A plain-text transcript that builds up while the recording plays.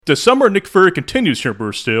The summer of Nick Fury continues here in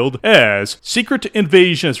Brewstilled as Secret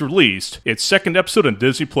Invasion has released its second episode on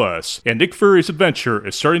Disney+, and Nick Fury's adventure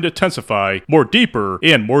is starting to intensify, more deeper,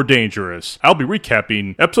 and more dangerous. I'll be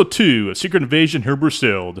recapping Episode 2 of Secret Invasion here in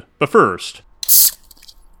Brewstilled. But first,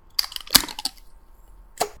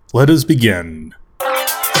 let us begin.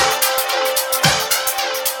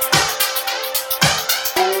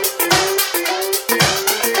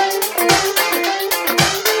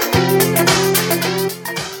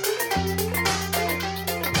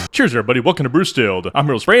 Cheers everybody, welcome to Brewstilled. I'm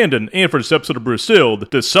your host Brandon, and for this episode of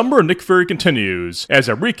Brewstilled, the summer of Nick Fury continues as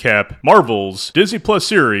I recap Marvel's Disney Plus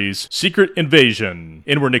series, Secret Invasion,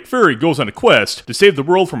 and where Nick Fury goes on a quest to save the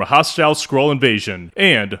world from a hostile Skrull invasion.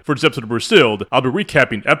 And for this episode of Brewstilled, I'll be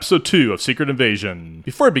recapping Episode 2 of Secret Invasion.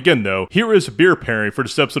 Before I begin though, here is a beer pairing for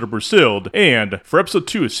this episode of Brewstilled, and for Episode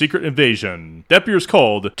 2 of Secret Invasion. That beer is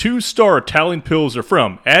called 2-Star Italian Pilsner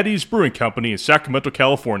from At Ease Brewing Company in Sacramento,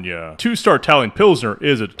 California. 2-Star Italian Pilsner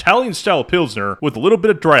is an Italian Style Pilsner with a little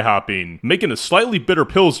bit of dry hopping, making a slightly bitter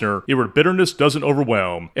Pilsner where bitterness doesn't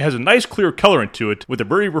overwhelm. It has a nice clear coloring to it with a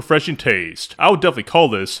very refreshing taste. I would definitely call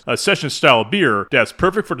this a session style beer that's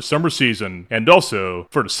perfect for the summer season, and also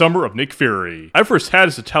for the summer of Nick Fury. I first had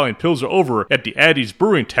this Italian Pilsner over at the At Ease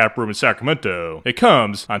Brewing tap room in Sacramento. It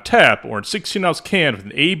comes on tap or in 16-ounce can with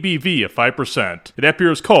an ABV of 5%. And that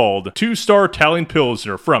beer is called 2-Star Italian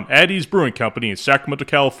Pilsner from At Ease Brewing Company in Sacramento,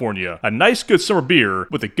 California. A nice good summer beer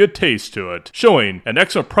with a good taste to it, showing an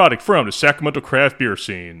excellent product from the Sacramento craft beer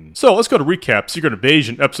scene. So let's go to recap Secret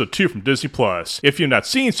Invasion Episode 2 from Disney+. If you've not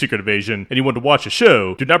seen Secret Invasion and you want to watch the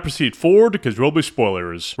show, do not proceed forward because there will be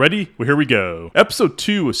spoilers. Ready? Well, here we go. Episode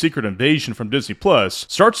 2 of Secret Invasion from Disney+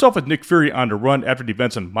 starts off with Nick Fury on the run after the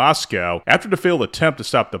events in Moscow after the failed attempt to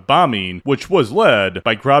stop the bombing, which was led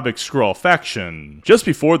by Gravick's Skrull faction. Just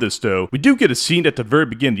before this though, we do get a scene at the very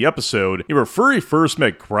beginning of the episode where Fury first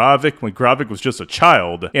met Gravick when Gravick was just a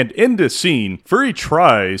child, and in this scene, Fury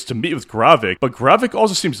tries to meet with Gravick, but Gravick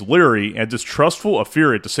also seems leery and distrustful of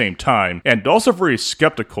Fury at the same time, and also very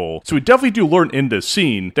skeptical. So we definitely do learn in this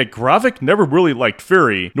scene that Gravick never really liked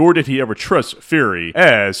Fury, nor did he ever trust Fury,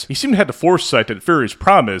 as he seemed to have the foresight that Fury's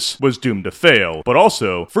promise was doomed to fail. But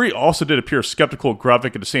also, Fury also did appear skeptical of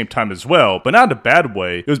Gravick at the same time as well, but not in a bad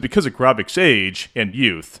way. It was because of Gravick's age and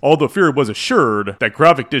youth. Although Fury was assured that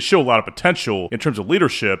Gravick did show a lot of potential in terms of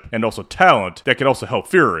leadership and also talent that could also help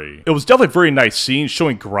Fury. It was definitely a very nice scene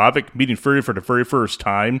showing Gravick meeting Fury for the very first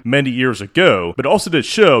time many years ago, but also did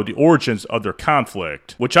show the origins of their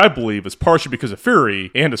conflict, which I believe is partially because of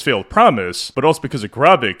Fury and his failed promise, but also because of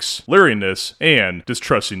Gravick's leeriness and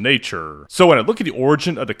distrusting nature. So when I look at the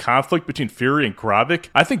origin of the conflict between Fury and Gravick,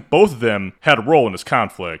 I think both of them had a role in this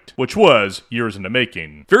conflict, which was years in the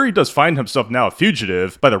making. Fury does find himself now a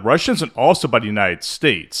fugitive by the Russians and also by the United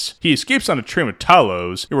States. He escapes on a train with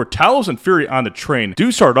Talos, and where Talos and Fury on the train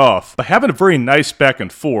do start off by having a very nice back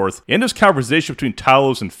and forth. In this conversation between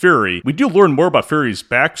Talos and Fury, we do learn more about Fury's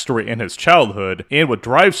backstory and his childhood, and what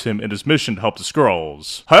drives him in his mission to help the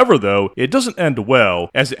Skrulls. However though, it doesn't end well,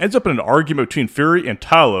 as it ends up in an argument between Fury and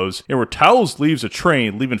Talos, and where Talos leaves the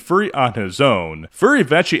train, leaving Fury on his own. Fury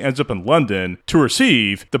eventually ends up in London to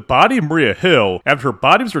receive the body of Maria Hill after her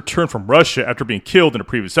body was returned from Russia after being killed in a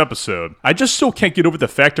previous episode. I just still can't get over the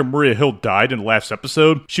fact that Maria Hill died in the last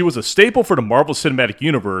episode. She was a staple for the Marvel Cinematic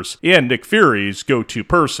Universe and Nick Fury's go-to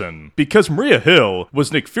person, because Maria Hill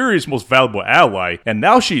was Nick Fury's most valuable ally, and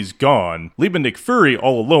now she's gone, leaving Nick Fury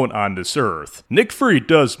all alone on this earth. Nick Fury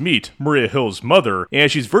does meet Maria Hill's mother,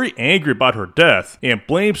 and she's very angry about her death and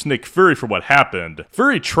blames Nick Fury for what happened.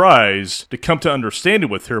 Fury tries to come to understanding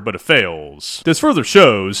with her, but it fails. This further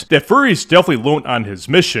shows that Fury's definitely alone on his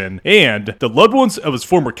mission, and the loved ones of his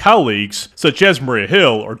former colleagues, such as Maria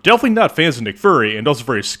Hill, are definitely not fans of Nick Fury and also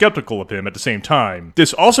very skeptical of him at the same time.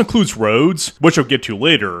 This also includes Rhodes, which I'll get to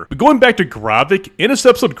later. But going back to Gravick, in this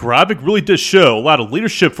episode, Gravick really did show a lot of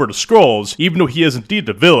leadership for the Skrulls, even though he is indeed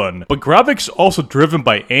the villain. But Gravick's also driven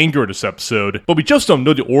by anger in this episode, but we just don't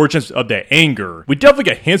know the origins of that anger. We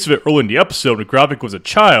definitely got hints of it early in the episode when Gravick was a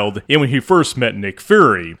child and when he first met Nick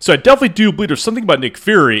Fury. So I definitely do believe there's something about Nick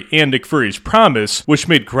Fury and Nick Fury's promise which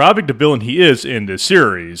made Gravick the villain he is in this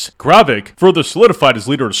series. Gravick further solidified as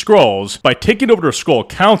leader of the Skrulls by taking over the Skrull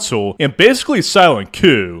Council and basically a silent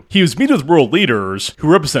coup. He was meeting with world leaders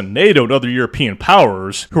who represent NATO and other European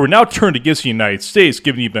powers who are now turned against the United States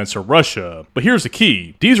given the events of Russia. But here's the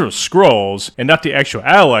key. These are Skrulls and not the actual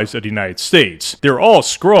allies of the United States. They're all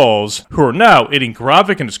Skrulls who are now aiding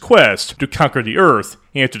Gravick in his quest to conquer the Earth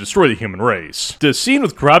and to destroy the human race. The scene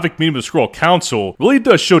with Gravick meeting with the Skrull Council really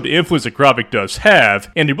does show the influence that Gravick does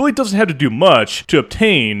have, and he really doesn't have to do much to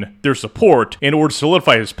obtain their support in order to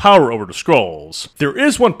solidify his power over the Skrulls. There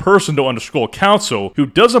is one person though on the Skrull Council who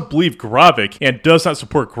doesn't believe Gravick and does not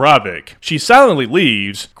support Gravick. She silently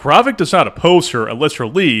leaves. Gravick does not oppose her and lets her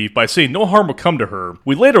leave by saying no harm will come to her.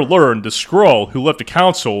 We later learn the Skrull who left the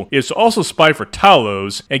council is also spy for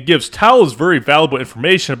Talos and gives Talos very valuable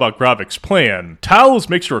information about Gravick's plan. Talos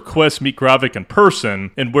makes a request to meet Gravick in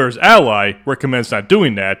person, and where his ally recommends not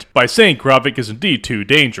doing that by saying Gravick is indeed too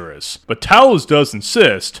dangerous. But Talos does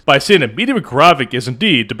insist by saying that meeting with Gravick is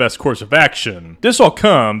indeed the best course of action. This all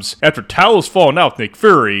comes after Talos falling out with Nick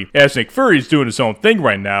Fury, as Nick Fury is doing his own thing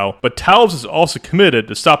right now, but Talos is also committed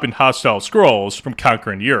to stopping hostile Skrulls from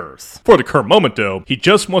conquering the Earth. For the current moment though, he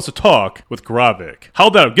just wants to talk with Gravick. How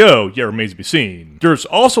that'll go yet remains to be seen. There's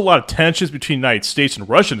also a lot of tensions between the United States and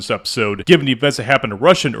Russia in this episode, given the events that happened in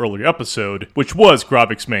Russia in the earlier episode, which was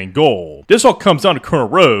Gravick's main goal. This all comes down to Colonel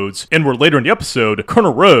Rhodes, and where later in the episode,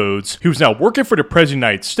 Colonel Rhodes, who's now working for the President of the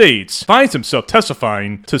United States, finds himself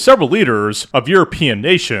testifying to several leaders of European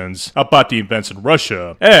nations about the events in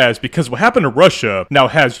Russia, as because what happened in Russia now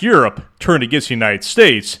has Europe turned against the United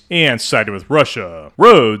States and sided with Russia.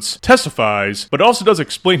 Rhodes testifies, but also does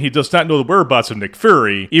explain he does not know the whereabouts of Nick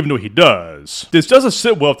Fury, even though he does. This doesn't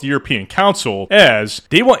sit well with the European Council, as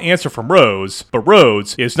they want answer from Rhodes, but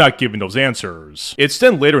Rhodes is not giving those answers. It's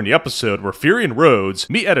then later in the episode where Fury and Rhodes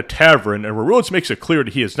meet at a tavern, and where Rhodes makes it clear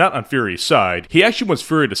that he is not on Fury's side. He actually wants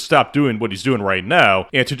Fury to stop doing what he's doing right now,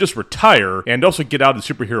 and to just retire, and also get out of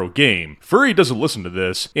the superhero game. Fury doesn't listen to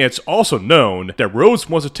this, and it's also known that Rhodes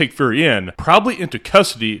wants to take Fury in, probably into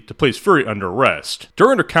custody to place Fury under arrest.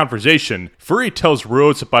 During their conversation, Fury tells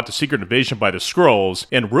Rhodes about the secret invasion by the Skrulls,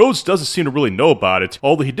 and Rhodes doesn't seem to really know about it,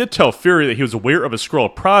 although he did tell Fury that he was aware of a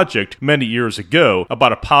Skrull project many years ago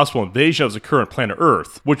about a possible invasion of the current planet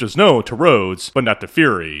Earth, which was known to Rhodes, but not to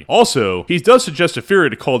Fury. Also, he does suggest to Fury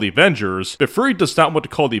to call the Avengers, but Fury does not want to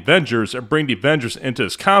call the Avengers and bring the Avengers into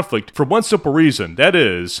this conflict for one simple reason, that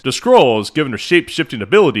is, the Skrulls, given their shape-shifting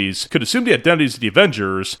abilities, could assume the identities of the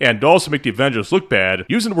Avengers, and also make the Avengers look bad,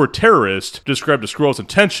 using the word terrorist to describe the Skrulls'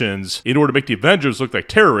 intentions in order to make the Avengers look like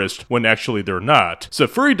terrorists when actually they're not. So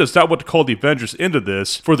Fury does not want to call the Avengers into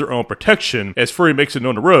this for their own protection, as Fury makes it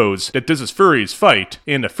known to Rhodes that this is Fury's fight,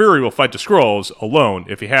 and that Fury will fight the Skrulls alone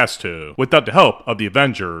if he has to, without the help of the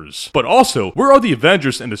Avengers. But also, where are the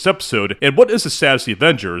Avengers in this episode, and what is the status of the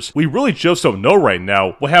Avengers? We really just don't know right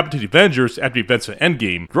now what happened to the Avengers after the events of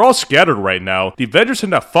Endgame. They're all scattered right now. The Avengers have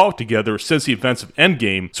not fought together since the events of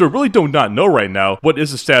Endgame, so we really do not know right now what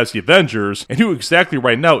is the status of the Avengers, and who exactly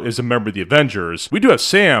right now is a member of the Avengers. We do have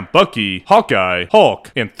Sam, Bucky, Hawkeye,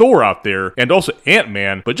 Hulk, and Thor out there, and also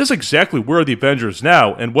Ant-Man, but just exactly where are the Avengers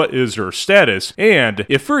now, and what is their status, and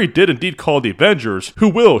if Fury did indeed call the Avengers, who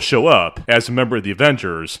will show up as a member of the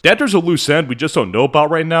Avengers? That there's a loose end we just don't know about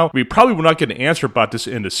right now. We probably will not get an answer about this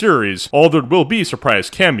in the series, although there will be surprise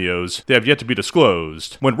cameos that have yet to be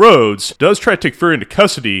disclosed. When Rhodes does try to take Fury into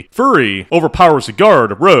custody, Fury overpowers the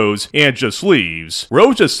guard of Rhodes and just leaves.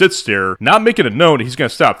 Rhodes just sits there, not making it known that he's going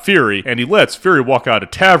to stop Fury, and he lets Fury walk out of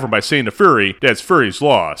the tavern by saying to Fury that it's Fury's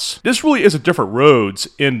loss. This really is a different Rhodes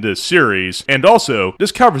in this series, and also,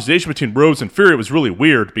 this conversation between Rhodes and Fury was really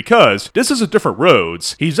weird because this is a different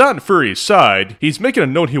Rhodes. He's not on Fury's side. He's making it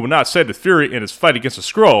known he will not side with Fury in his fight against the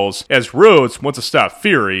Skrulls, as Rhodes wants to stop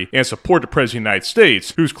Fury and support the President of the United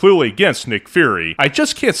States, who's clearly against Nick Fury. I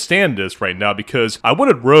just can't stand this right now because I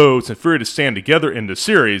wanted Rhodes and Fury to stand together in this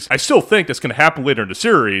series. I still think that's going to happen later in the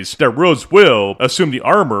series, that Rhodes will assume the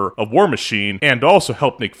armor of War Machine and also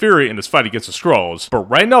help Nick Fury in his fight against the Skrulls. But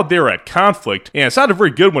right now they're at conflict, and it's not a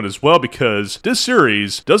very good one as well because this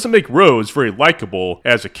series doesn't make Rhodes very likable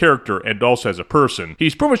as a character and also as a person.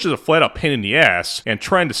 He's pretty much just a flat-out pain in the ass and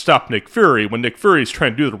trying to stop Nick Fury when Nick Fury is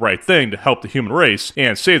trying to do the right thing to help the human race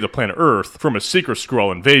and save the planet Earth from a secret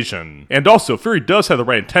Skrull invasion. And also, Fury does have the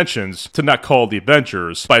right intentions to not call the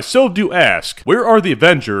Avengers, but I still do ask, where are the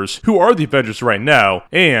Avengers, who are the Avengers right now,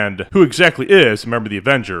 and who exactly is a member of the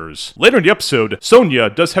Avengers? Later in the episode, Sonya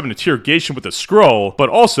does have an interrogation with a Skrull, but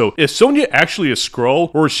also, is Sonya actually a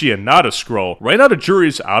Skrull, or is she not a Skrull? Right now, the jury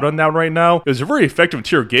is out on that right now. It was a very effective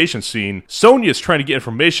interrogation scene. Sonya is trying to get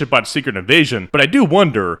information about the secret invasion, but I do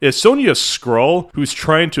wonder, is Sonya a Skrull who's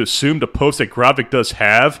trying to assume the post that Gravick does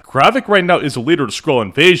have? Gravick right now is the leader of the Skrull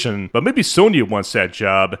invasion, but maybe Sonya wants that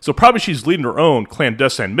job, so probably she's leading her own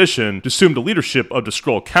clandestine mission to assume the leadership of the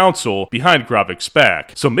Skrull Council behind Gravick's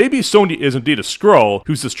back. So maybe Sonya is indeed a Skrull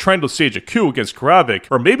who's just trying to stage a coup against Gravick,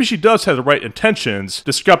 or maybe she does have the right intentions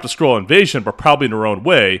to stop the Skrull invasion, but probably in her own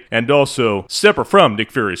way, and also separate from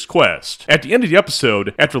Nick Fury's quest. At the end of the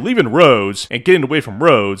episode, after leaving Rhodes and getting away from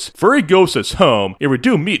Rhodes, Fury goes to his home, and we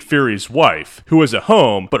do meet Fury's wife, who is at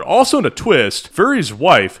home, but also in a twist, Fury's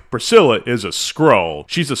wife, Priscilla, is a Skrull.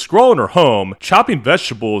 She's a Skrull in her home, chopping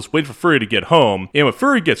vegetables, waiting for Fury to get home, and when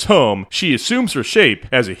Fury gets home, she assumes her shape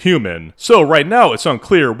as a human. So right now, it's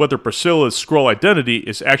unclear whether Priscilla's Skrull identity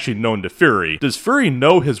is actually known to Fury. Does Fury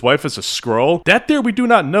know his wife is a Skrull? That there we do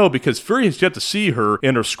not know because Fury has yet to see her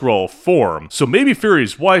in her Skrull form. So maybe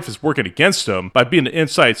Fury's wife is working against him by being an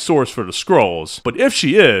inside source for the Skrulls. But if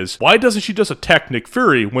she is, why doesn't she just attack Nick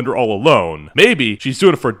Fury when they're all alone? Maybe she's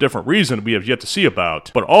doing it for a different reason we have yet to see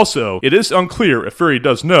about. But also, it is unclear if Fury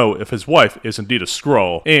does know if his wife is indeed a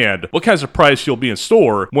Skrull, and what kind of surprise she'll be in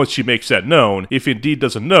store once she makes that known if he indeed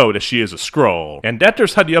doesn't know that she is a Skrull. And that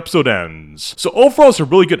there's how the episode ends. So overall, it's a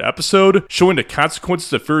really good episode, showing the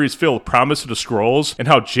consequences of Fury's failed promise to the Skrulls, and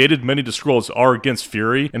how jaded many of the Skrulls are against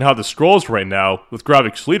Fury, and how the Skrulls right now, with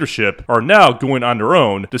Gravick's leadership, are now going on their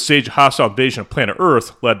own to stage a hostile invasion of planet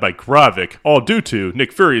Earth led by Gravick, all due to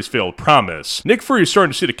Nick Fury's failed promise. Nick Fury is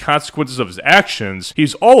starting to see the consequences of his actions.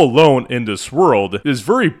 He's all alone in this world, this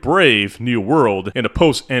very brave new world in a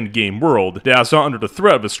post-Endgame world that is not under the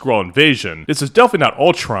threat of a Skrull invasion. This is definitely not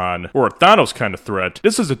Ultron or a Thanos kind of threat.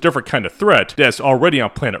 This is a different kind of threat that's already on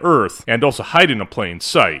planet Earth and also hiding in plain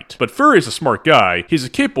sight. But Fury is a smart guy, he's a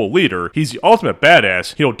capable leader, he's the ultimate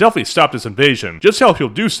badass, he'll definitely stop this invasion. Just how he'll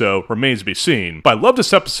do so remains to be seen. But I love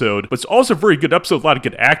this episode, but it's also a very good episode with a lot of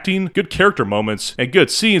good acting, good character moments, and good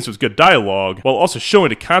scenes with good dialogue, while also showing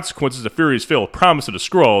the consequences of Fury's failed promise to the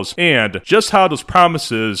Skrulls, and just how those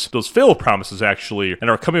failed promises actually, and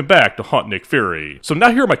are coming back to haunt Nick Fury. So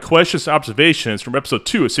now here are my questions and observations from episode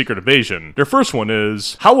 2 of Secret Invasion. Their first one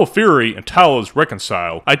is, how will Fury and Talos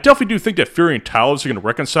reconcile? I definitely do think that Fury and Talos are going to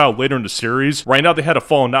reconcile later in the series. Right now they had a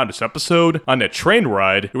falling out in this episode on that train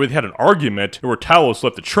ride where they had an argument where Talos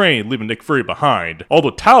left the train, leaving Nick Fury behind.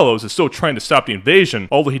 Although Talos is still trying to stop the invasion,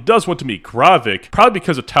 although he does want to meet Gravick, probably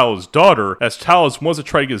because of Talos' daughter, as Talos wants to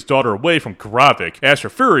try to get his daughter away from Gravick. As for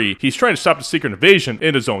Fury, he's trying to stop the secret invasion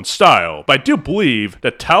in his own style. But I do believe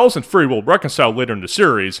that Talos and Fury will reconcile later in the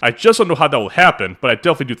series. I just don't know how that will happen, but I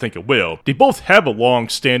definitely do think it will. They both have a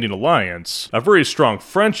long-standing alliance, a very strong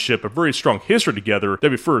friendship, a very strong history together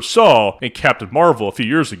that we first saw in Captain Marvel a few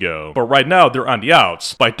years ago. But right now, they're on the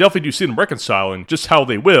outs. But I definitely do see them reconciling. Just how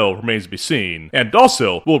they will remains to be seen. And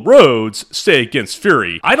also, will Rhodes stay against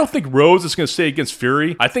Fury? I don't think Rhodes is going to stay against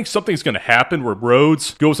Fury. I think something's going to happen where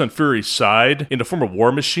Rhodes goes on Fury's side in the form of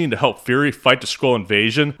War Machine to help Fury fight the Skrull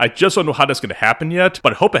invasion. I just don't know how that's going to happen yet,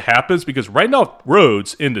 but I hope it happens because right now,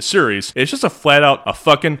 Rhodes in the series is just a flat out a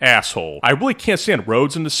fucking asshole. I really can't stand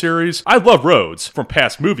Rhodes in the series. I love Rhodes from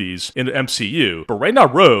past movies in the MCU, but right now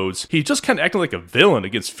Rhodes, he's just kind of acting like a villain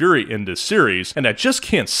against Fury in this series, and I just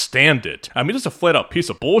can't stand it. I mean, it's a flat out piece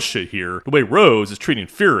of bullshit here, the way Rhodes is treating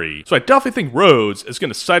Fury. So I definitely think Rhodes is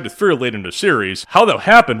going to side with Fury later in the series. How that'll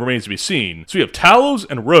happen remains to be seen. So we have Talos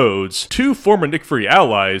and Rhodes, two former Nick Fury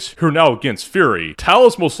allies who are now against Fury.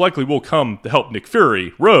 Talos most likely will come to help Nick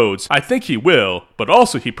Fury. Rhodes, I think he will, but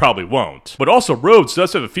also he probably won't. But also Rhodes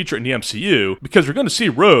does have a feature in the MCU because we're going to see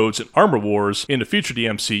Rhodes in Armor Wars in the future of the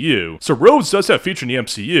MCU. So Rhodes does have a feature in the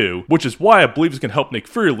MCU, which is why I believe he's going to help Nick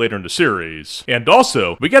Fury later in the series. And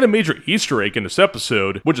also, we got a major Easter egg in this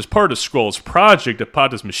episode, which is part of the Skrull's project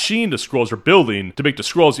about this machine the Skrulls are building to make the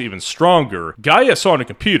Skrulls even stronger. Gaia saw on a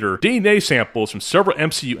computer DNA samples from several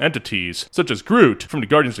MCU entities, such as Groot from the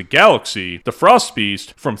Guardians of the Galaxy, the Frost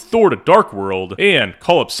Beast from Thor the Dark World, and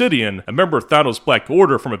Cull Obsidian, a member of Thanos' Black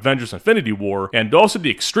Order from Avengers Infinity War, and also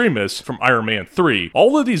the Extremists from Iron Man 3.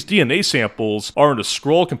 All of these DNA samples are in the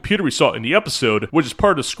Skrull computer we saw in the episode, which is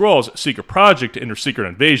part of the Skrull's secret project in their secret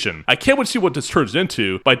invasion. I can't wait to see what this turns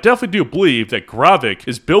into, but I definitely do believe that Gravick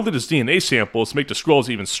is building his DNA samples to make the Skrulls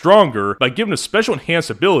even stronger by giving them special enhanced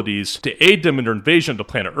abilities to aid them in their invasion of the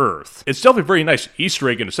planet Earth. It's definitely a very nice Easter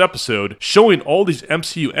egg in this episode, showing all these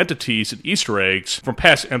MCU entities and Easter eggs from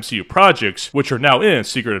past MCU projects, which are now in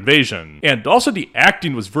Secret Invasion. And also the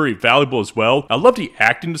acting was very valuable as well. I love the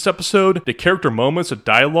acting in this episode, the character moments, the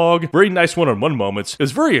dialogue, very nice one-on-one moments. It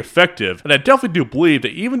was very effective, and I definitely do believe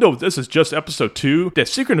that even though this is just episode 2, that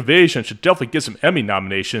Secret Invasion should definitely get some Emmy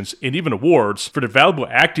nominations and even awards for the valuable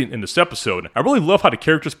acting in this episode. I really love how the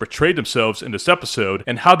characters portrayed themselves in this episode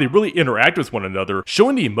and how they really interact with one another,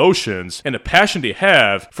 showing the emotions and the passion they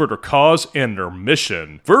have for their cause and their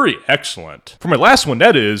mission. Very excellent. For my last one,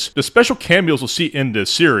 that is the special cameos we'll see in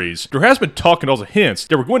this series. There has been talk in also hints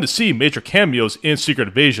that we're going to see major cameos in Secret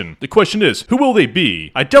Invasion. The question is, who will they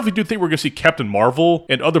be? I definitely do think we're going to see Captain Marvel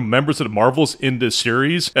and other members of the Marvels in this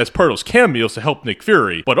series as part of those cameos to help Nick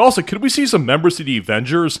Fury. But also, could we see some members of the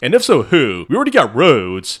Avengers? And if so, who? We already got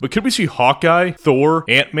Rhodes, but could we see Hawkeye, Thor,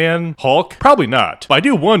 Ant-Man, Hulk? Probably not. But I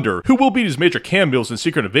do wonder, who will be these major cameos in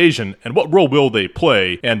Secret Invasion, and what role will they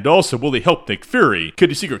play? And also, will they help Nick Fury?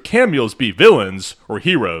 Could the secret cameos be villains or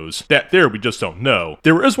heroes? That there, we just don't know.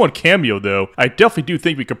 There is one cameo, though, I definitely do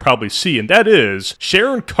think we could probably see, and that is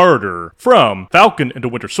Sharon Carter from Falcon and the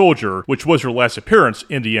Winter Soldier, which was her last appearance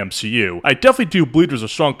in the MCU. I definitely do believe there's a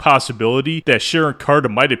strong possibility that Sharon Carter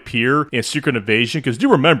might appear in Secret Invasion, because do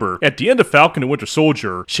remember, at the end of Falcon and Winter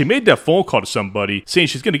Soldier, she made that phone call to somebody saying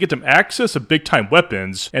she's going to get them access to big-time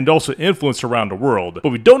weapons and also influence around the world. But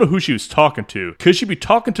we don't know who she was talking to. Could she be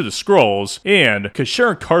talking to the Skrulls, and could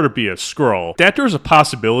Sharon Carter be a Skrull? That there's a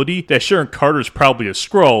possibility that Sharon Carter is probably a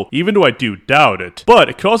Skrull, even though I do doubt it. But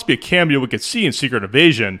it could also be a cameo we could see in Secret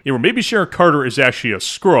Invasion, where maybe Sharon Carter is actually a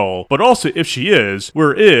Skrull, but also if she is,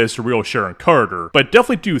 where is the real Sharon Carter? But I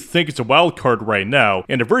definitely do think it's a wild card right now,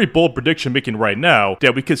 and a very bold prediction making right now,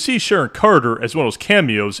 that we could see Sharon Carter as one of those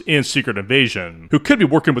cameos in Secret Invasion, who could be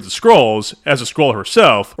working with the Skrulls as a Skrull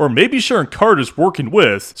herself, or maybe Sharon Carter's working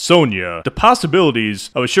with Sonya. The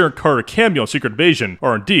possibilities of a Sharon Carter cameo in Secret Invasion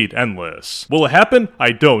are indeed endless. Will it happen?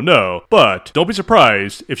 I don't know, but don't be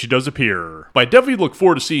surprised if she does appear. But I definitely look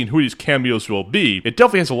forward to seeing who these cameos will be. It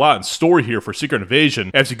definitely has a lot in store here for Secret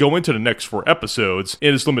Invasion as you go into the next 4 episodes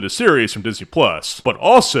in this limited series from Disney+. But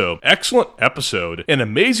also, excellent episode. An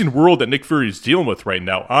amazing world that Nick Fury is dealing with right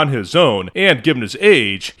now on his own, and given his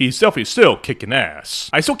age, he's definitely still kicking ass.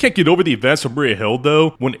 I still can't get over the events of Maria Hill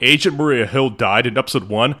though. When Agent Maria Hill died in episode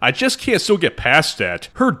 1, I just can't still get past that.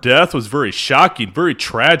 Her death was very shocking, very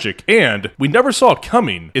tragic, and we never saw it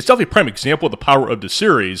coming. It's definitely a prime example of the power of the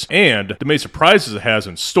series, and the many surprises it has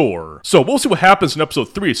in store. So we'll see what happens in episode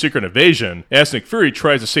 3 of Secret Invasion, as Nick Fury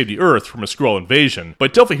tries to save the Earth from a Skrull invasion.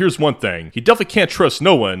 But definitely here's one thing, he definitely can't trust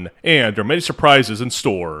no one, and there are many surprises in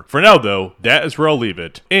store. For now though, that is where I'll leave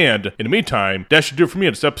it. And in the meantime, that should do it for me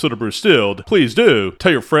in this episode of Brewstilled. Please do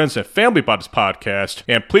tell your friends and family about this podcast,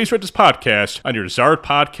 and please rate this podcast on your desired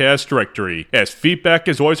podcast directory, as feedback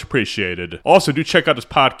is always appreciated. Also, do check out this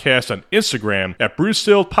podcast on Instagram at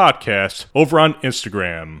Brewstilled Podcast over on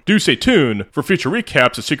Instagram. Do stay tuned for future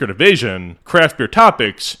recaps of Secret Invasion, craft beer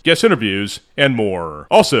topics, guest interviews, and more.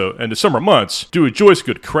 Also, in the summer months, do enjoy some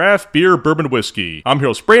good craft beer, bourbon, whiskey. I'm your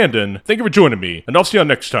host, Brandon. Thank you for joining me, and I'll see you on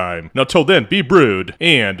next time. And until then, be brewed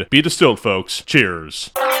and be distilled, folks.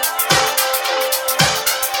 Cheers.